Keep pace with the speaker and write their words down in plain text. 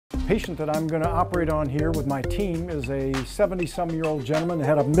patient that I'm going to operate on here with my team is a 70-some-year-old gentleman that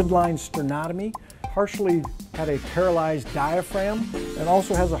had a midline sternotomy, partially had a paralyzed diaphragm, and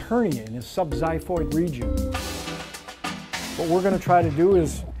also has a hernia in his subxiphoid region. What we're going to try to do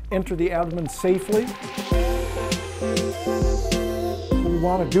is enter the abdomen safely. What we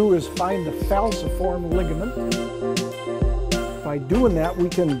want to do is find the falciform ligament. By doing that, we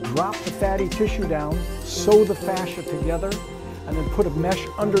can drop the fatty tissue down, sew the fascia together, and then put a mesh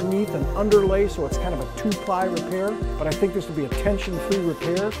underneath and underlay, so it's kind of a 2-ply repair. But I think this will be a tension-free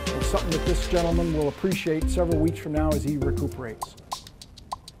repair and something that this gentleman will appreciate several weeks from now as he recuperates.